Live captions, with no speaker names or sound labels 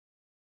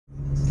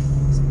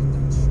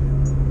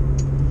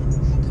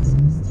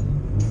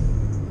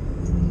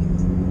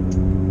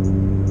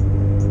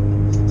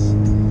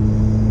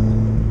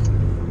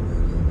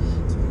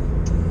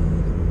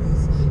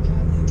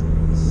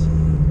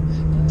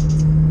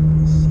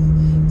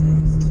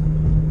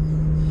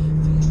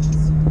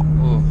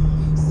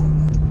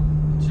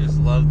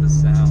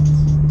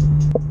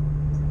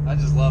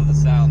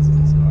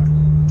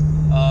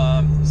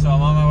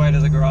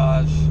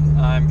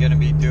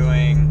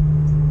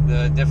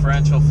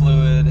differential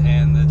fluid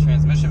and the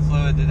transmission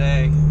fluid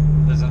today.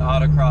 There's an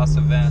autocross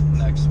event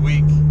next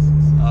week.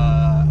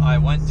 I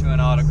went to an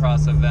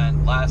autocross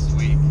event last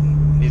week.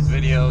 These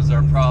videos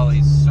are probably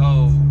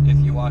if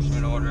you watch them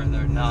in order,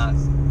 they're not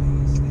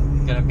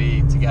gonna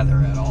be together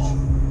at all.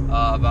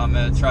 But I'm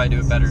gonna try to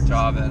do a better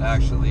job at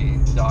actually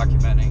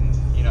documenting,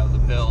 the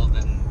build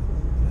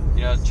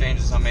and,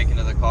 changes I'm making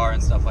to the car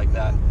and stuff like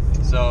that.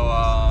 So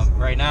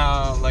right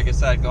now, like I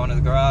said, going to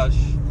the garage,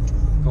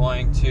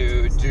 going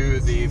to do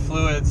the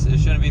fluids. It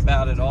shouldn't be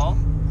bad at all.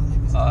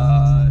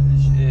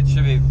 It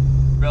should be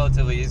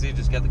relatively easy.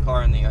 Just get the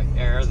car in the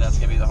air. That's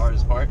gonna be the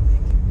hardest part.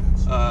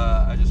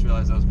 I just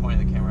realized I was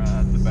pointing the camera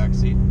at the back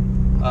seat.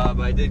 But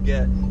I did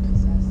get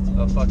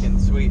a fucking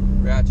sweet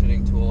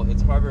ratcheting tool.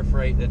 It's Harbor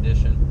Freight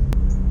edition.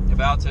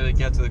 About to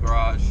get to the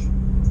garage.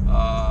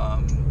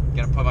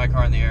 Gonna put my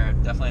car in the air.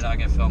 Definitely not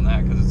gonna film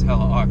that because it's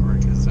hella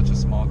awkward because it's such a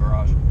small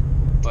garage.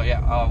 But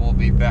yeah, I will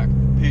be back.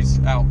 Peace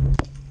out.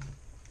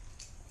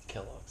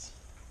 Kellogg's.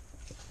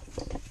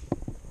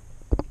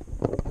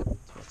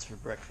 What's for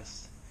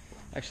breakfast?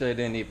 Actually, I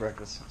didn't eat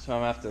breakfast, so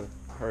I'm gonna have to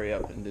hurry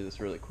up and do this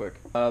really quick.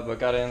 But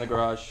got it in the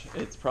garage.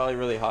 It's probably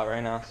really hot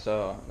right now,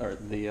 or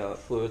the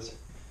fluids.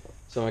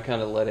 So I'm gonna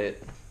kind of let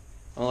it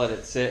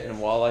sit, and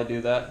while I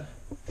do that,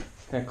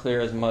 kind of clear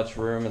as much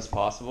room as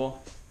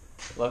possible.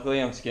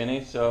 Luckily, I'm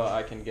skinny, so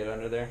I can get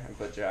under there and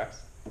put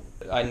jacks.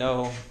 I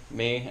know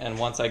me, and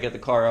once I get the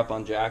car up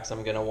on jacks,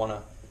 I'm gonna want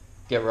to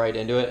get right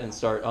into it and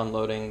start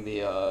unloading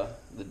the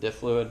diff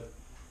fluid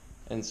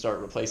and start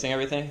replacing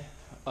everything.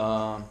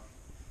 So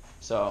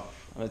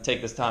I'm gonna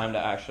take this time to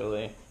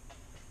actually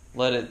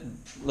let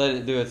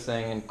it do its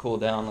thing and cool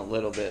down a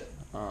little bit.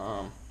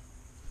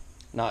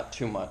 Not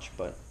too much,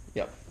 but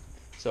yep.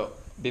 So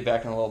be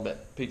back in a little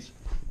bit. Peace.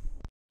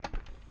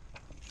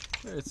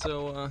 Alright,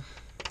 so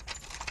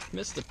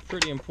missed a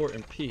pretty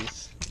important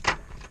piece.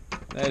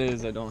 That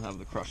is, I don't have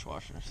the crush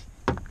washers.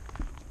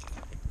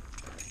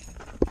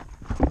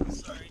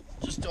 Sorry,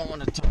 just don't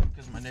want to talk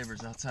because my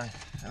neighbor's outside,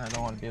 and I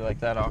don't want to be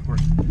like that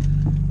awkward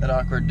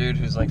dude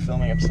who's like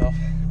filming himself.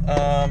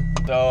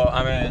 So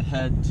I'm gonna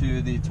head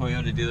to the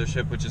Toyota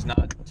dealership, which is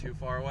not too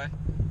far away.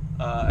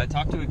 I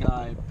talked to a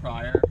guy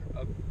prior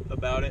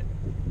about it.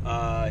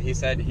 He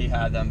said he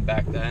had them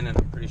back then, and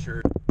I'm pretty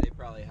sure they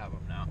probably have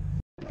them now.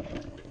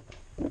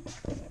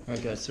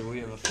 Alright guys, so we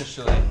have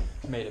officially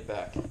made it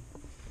back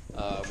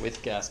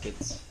with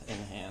gaskets in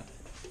hand.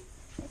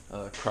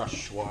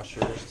 Crush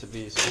washers to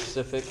be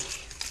specific.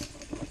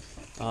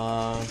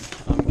 I'm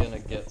gonna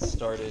get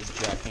started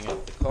jacking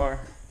up the car.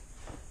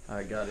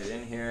 I got it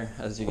in here.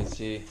 As you can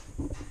see,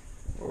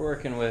 we're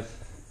working with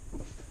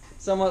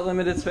somewhat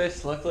limited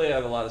space. Luckily I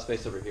have a lot of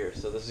space over here,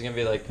 so this is gonna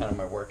be like kind of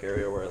my work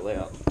area where I lay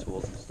out the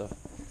tools and stuff.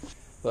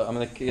 But I'm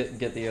gonna get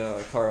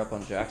the car up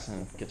on jacks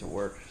and get to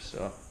work.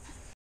 So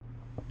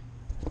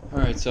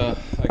alright, so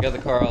I got the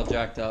car all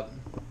jacked up.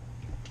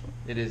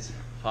 It is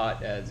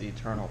hot as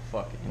eternal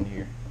fuck in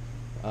here.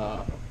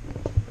 I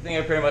think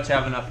I pretty much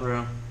have enough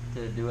room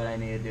to do what I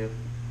need to do.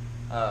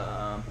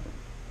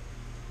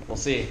 We'll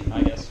see,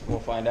 I guess. We'll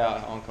find out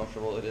how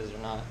uncomfortable it is or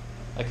not.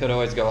 I could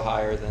always go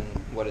higher than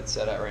what it's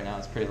set at right now.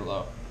 It's pretty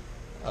low,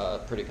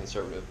 pretty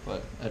conservative.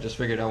 But I just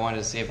figured I wanted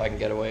to see if I can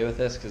get away with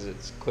this because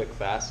it's quick,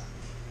 fast.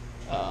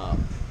 But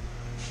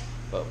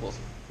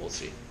we'll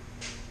see.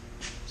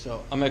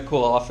 So I'm gonna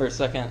cool off for a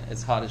second.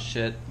 It's hot as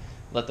shit.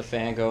 Let the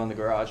fan go in the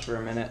garage for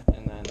a minute,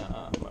 and then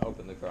I'm gonna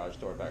open the garage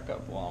door back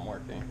up while I'm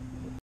working.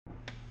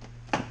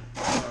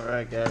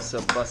 Alright guys, so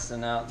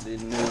busting out the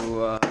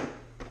new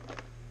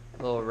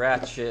little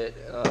ratchet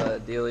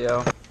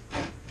dealio.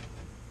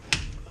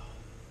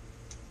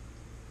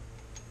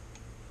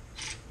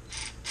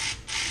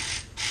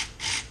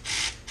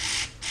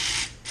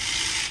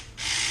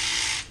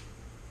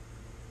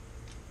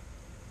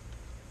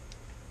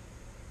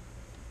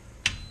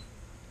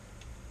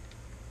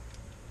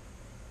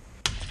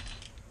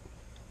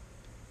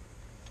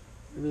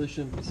 I really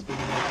shouldn't be spinning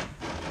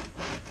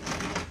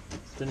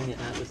it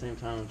at the same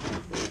time. I'm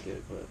trying to break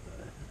it, but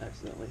I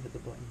accidentally hit the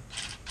button.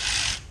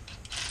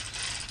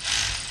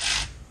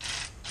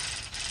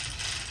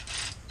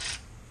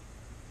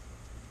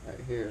 Right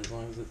here, as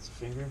long as it's a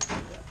finger,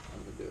 yeah,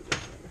 I'm gonna do it with a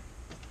finger.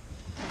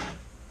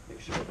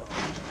 Make sure I don't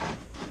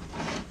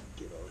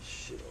get all this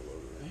shit all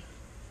over me.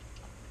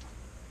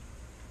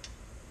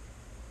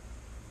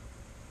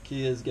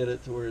 Key is get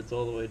it to where it's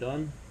all the way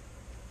done,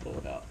 pull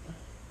it out.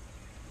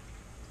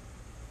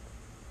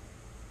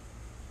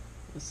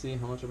 Let's see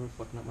how much I've been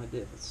fucking up my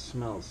diff. It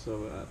smells so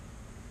bad.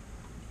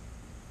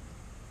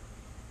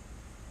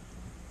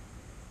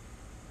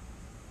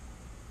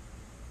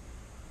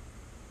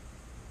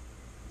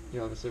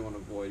 You obviously want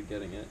to avoid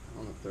getting it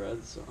on the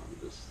thread, so I'm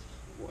just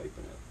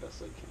wiping it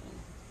best I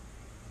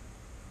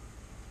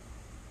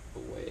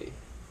can away.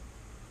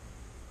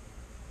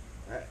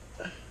 Alright.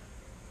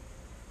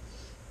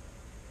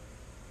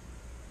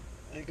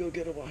 I go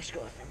get a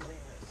washcloth and clean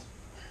this.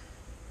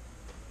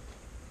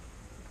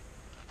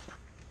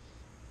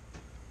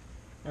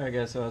 Alright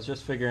guys, so I was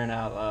just figuring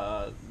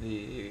out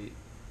the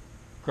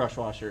crush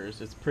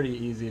washers. It's pretty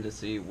easy to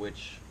see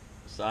which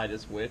side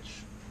is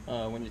which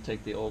when you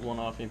take the old one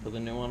off and you put the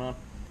new one on.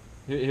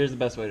 Here's the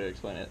best way to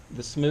explain it.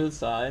 The smooth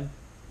side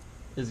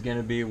is going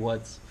to be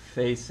what's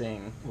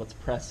pressing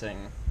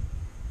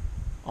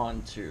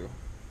onto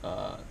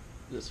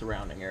the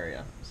surrounding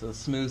area. So the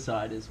smooth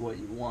side is what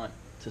you want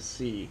to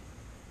see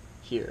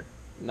here,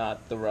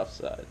 not the rough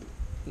side,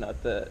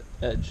 not the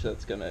edge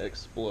that's going to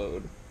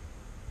explode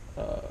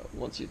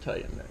once you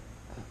tighten it,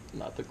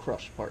 not the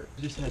crush part.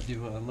 I just had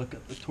to look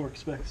up the torque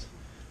specs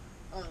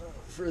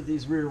for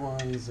these rear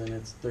ones, and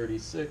it's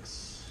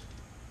 36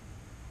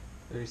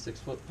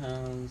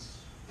 foot-pounds.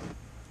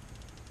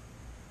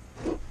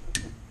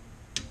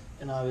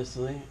 And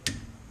obviously,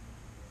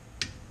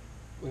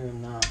 we're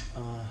not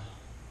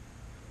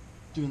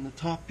doing the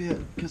top yet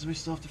because we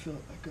still have to fill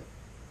it back up.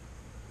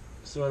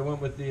 So I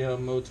went with the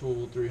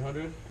Motul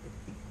 300,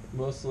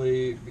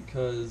 mostly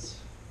because,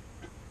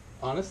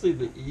 honestly,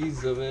 the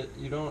ease of it,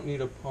 you don't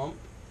need a pump.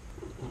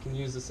 You can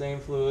use the same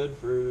fluid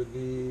for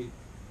the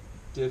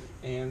diff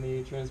and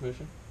the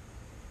transmission.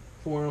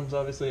 Forums,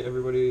 obviously,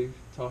 everybody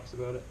talks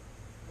about it.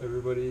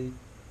 Everybody,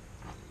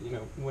 you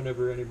know,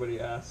 whenever anybody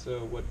asks, so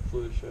what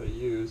fluid should I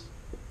use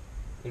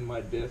in my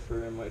diff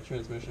or in my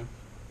transmission?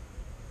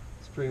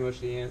 It's pretty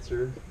much the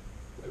answer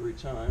every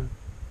time.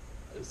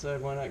 I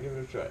decided, why not give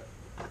it a try?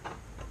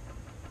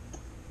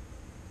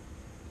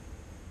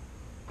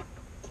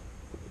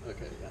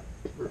 Okay, yeah,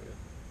 we're good.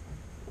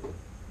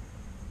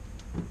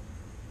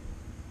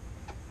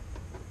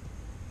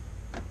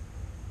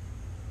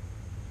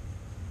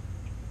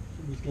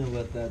 I'm just gonna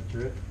let that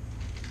drip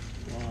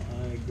while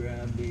I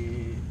grab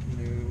the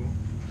new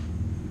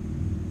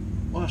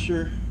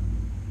washer.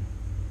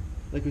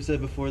 Like we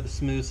said before, the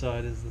smooth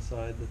side is the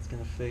side that's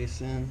gonna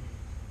face in.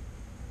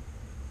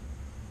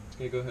 Just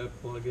gonna go ahead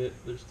and plug it.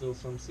 There's still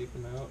some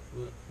seeping out,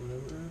 but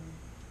whatever.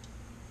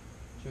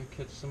 Try to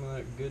catch some of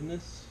that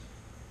goodness.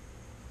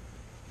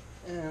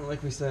 And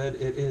like we said,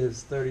 it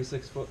is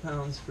 36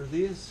 foot-pounds for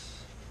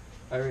these.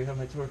 I already have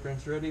my torque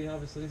wrench ready,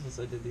 obviously, since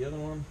I did the other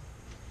one.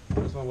 I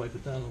just want to wipe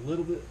it down a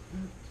little bit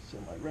so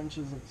my wrench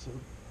isn't so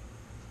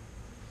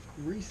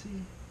greasy.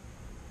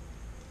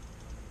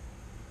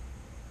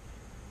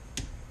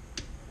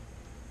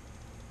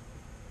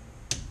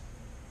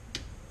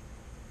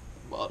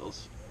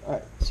 Bottles.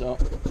 Alright, so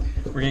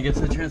we're gonna get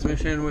to the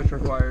transmission, which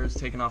requires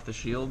taking off the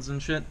shields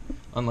and shit.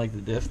 Unlike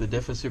the diff. The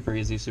diff is super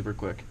easy, super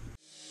quick.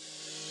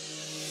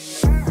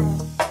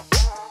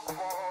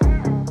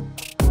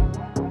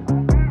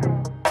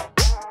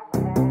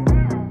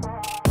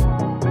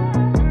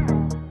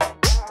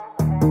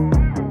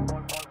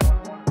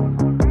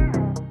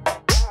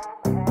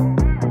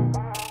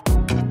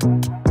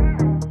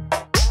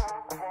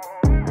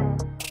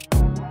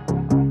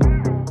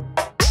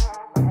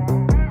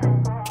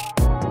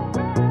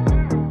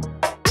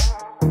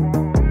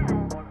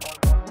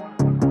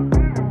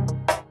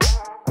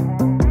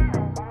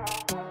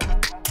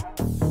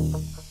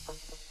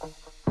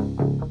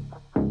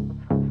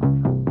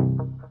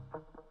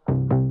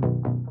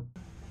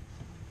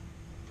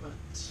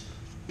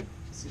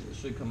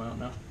 Should come out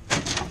now.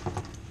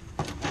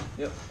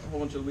 Yep, a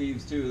whole bunch of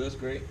leaves too, that's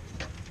great.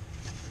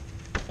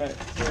 Alright,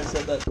 so I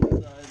set that to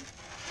the side.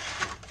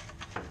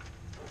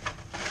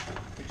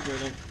 Make sure I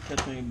don't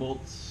catch any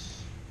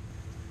bolts.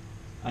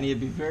 I need to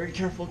be very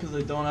careful because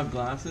I don't have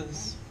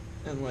glasses.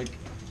 And like,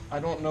 I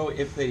don't know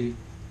if they,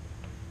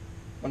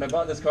 when I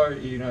bought this car,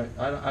 you know,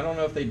 I don't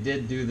know if they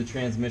did do the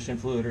transmission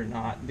fluid or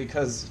not,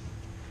 because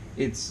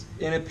it's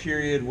in a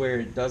period where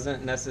it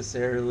doesn't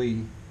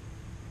necessarily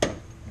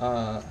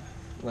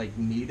like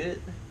need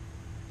it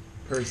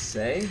per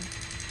se.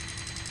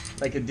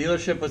 Like a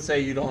dealership would say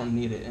you don't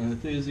need it, and an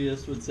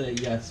enthusiast would say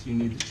yes, you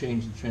need to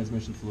change the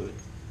transmission fluid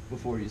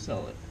before you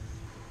sell it.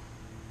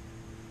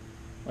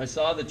 I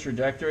saw the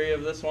trajectory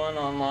of this one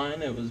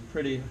online, it was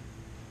pretty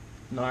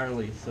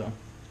gnarly, so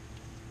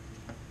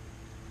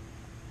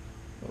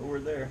but we're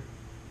there.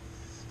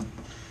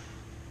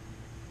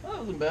 Well, that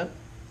wasn't bad.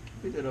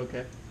 We did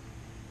okay.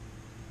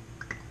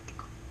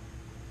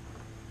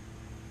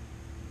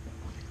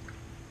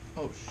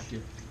 Oh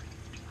shit.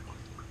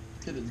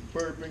 It is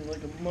burping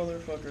like a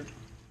motherfucker.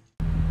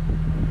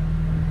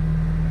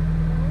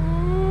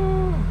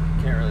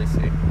 Can't really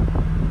see.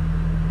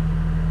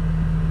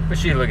 But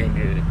she's looking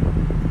good.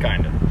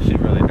 Kinda. She's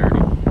really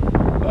dirty.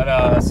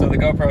 But so the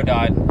GoPro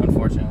died,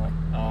 unfortunately.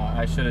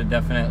 I should have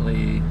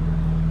definitely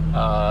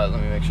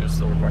let me make sure it's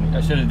still recording.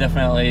 I should have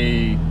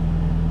definitely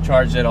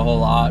charged it a whole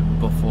lot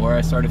before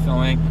I started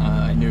filming.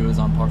 I knew it was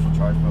on partial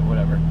charge, but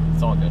whatever.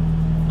 It's all good.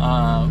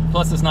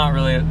 Plus it's not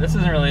really, this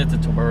isn't really a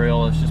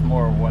tutorial, it's just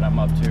more of what I'm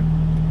up to,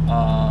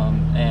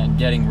 and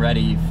getting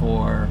ready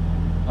for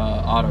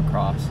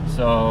Autocross.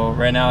 So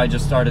right now I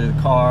just started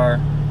the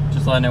car,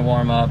 just letting it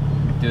warm up,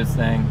 do its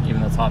thing,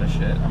 even though it's hot as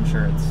shit. I'm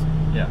sure it's,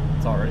 yeah,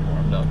 it's already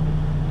warmed up.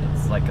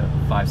 It's like a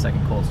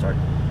 5-second cold start.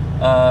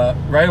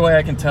 Right away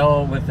I can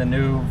tell with the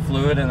new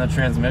fluid in the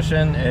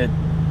transmission,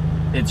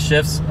 it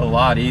shifts a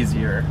lot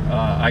easier.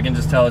 I can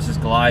just tell it's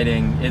just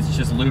gliding. It's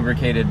just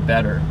lubricated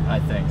better, I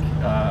think,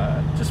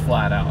 just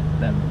flat out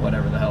than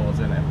whatever the hell was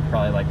in it.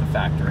 Probably like the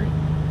factory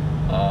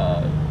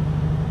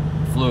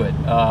fluid.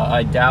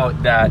 I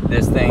doubt that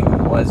this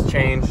thing was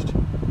changed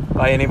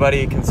by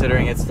anybody,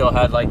 considering it still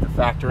had like the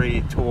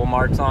factory tool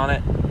marks on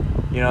it,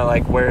 you know,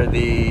 like where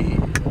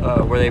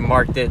they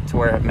marked it to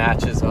where it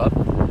matches up.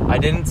 I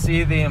didn't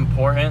see the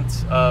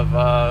importance of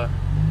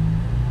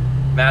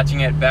matching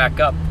it back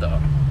up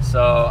though,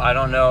 so I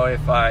don't know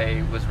if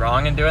I was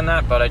wrong in doing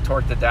that, but I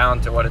torqued it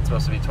down to what it's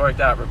supposed to be torqued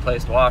at,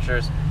 replaced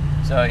washers.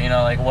 So, you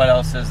know, like, what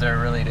else is there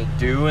really to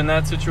do in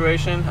that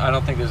situation? I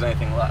don't think there's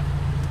anything left.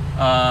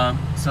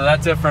 So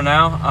that's it for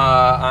now.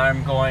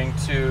 I'm going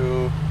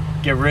to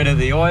get rid of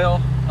the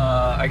oil.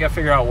 I gotta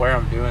figure out where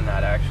I'm doing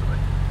that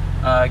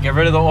actually. Get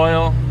rid of the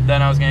oil,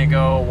 then I was gonna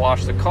go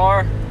wash the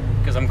car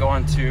because I'm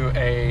going to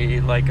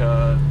a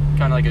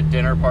kind of like a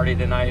dinner party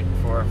tonight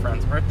for a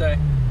friend's birthday.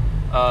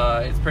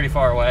 It's pretty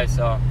far away,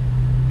 so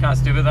kind of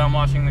stupid that I'm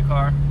washing the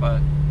car, but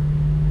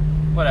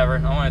whatever.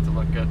 I want it to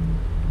look good.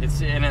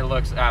 And it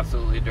looks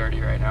absolutely dirty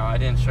right now. I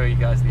didn't show you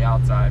guys the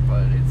outside,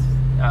 but it's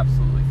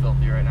absolutely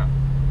filthy right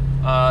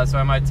now. So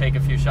I might take a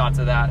few shots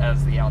of that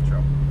as the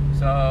outro.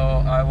 So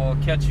I will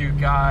catch you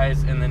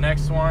guys in the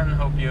next one.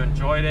 Hope you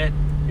enjoyed it.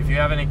 If you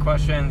have any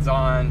questions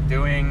on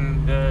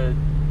doing the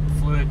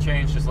fluid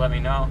change, just let me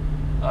know.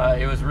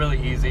 It was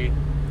really easy.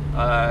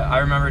 I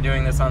remember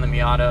doing this on the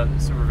Miata.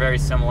 So we're very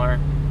similar.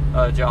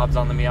 Jobs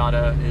on the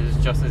Miata is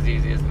just as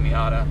easy as the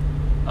Miata.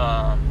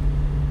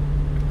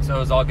 So it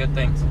was all good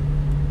things.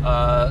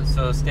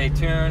 So stay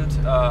tuned.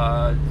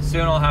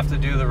 Soon I'll have to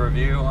do the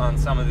review on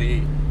some of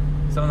the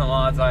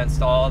mods I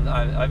installed.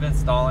 I've been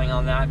stalling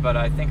on that, but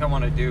I think I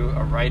want to do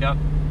a write-up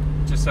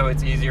just so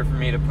it's easier for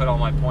me to put all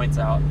my points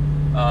out.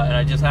 And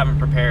I just haven't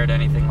prepared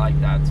anything like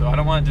that, so I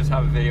don't want to just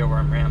have a video where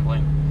I'm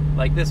rambling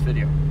like this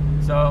video.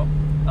 So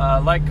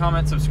like,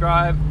 comment,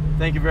 subscribe.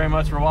 Thank you very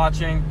much for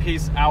watching.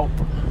 Peace out.